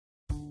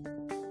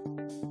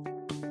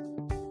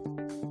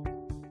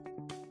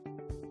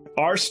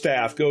Our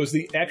staff goes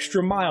the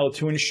extra mile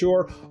to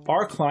ensure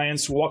our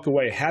clients walk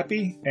away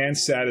happy and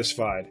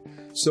satisfied.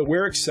 So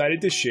we're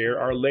excited to share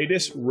our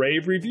latest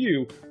rave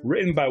review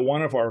written by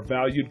one of our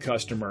valued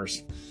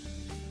customers.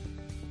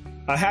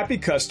 A happy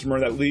customer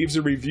that leaves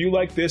a review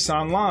like this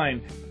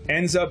online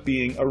ends up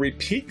being a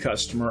repeat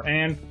customer,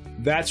 and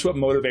that's what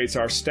motivates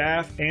our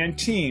staff and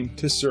team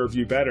to serve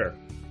you better.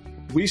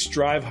 We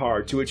strive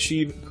hard to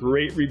achieve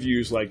great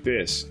reviews like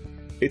this.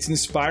 It's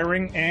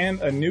inspiring, and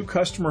a new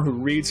customer who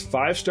reads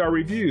 5-star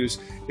reviews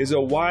is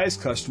a wise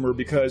customer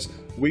because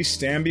we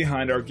stand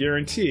behind our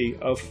guarantee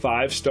of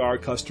 5-star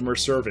customer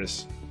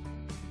service.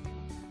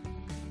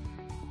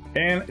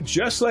 And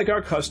just like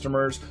our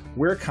customers,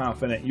 we're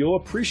confident you'll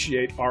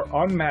appreciate our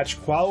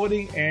unmatched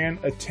quality and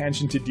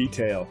attention to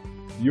detail.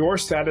 Your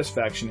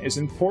satisfaction is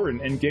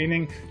important in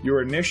gaining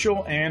your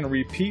initial and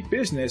repeat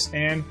business,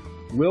 and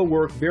we'll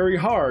work very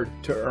hard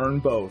to earn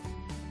both.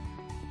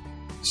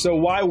 So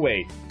why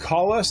wait?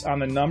 Call us on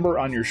the number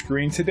on your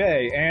screen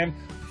today and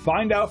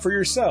find out for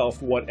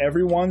yourself what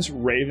everyone's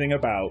raving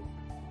about.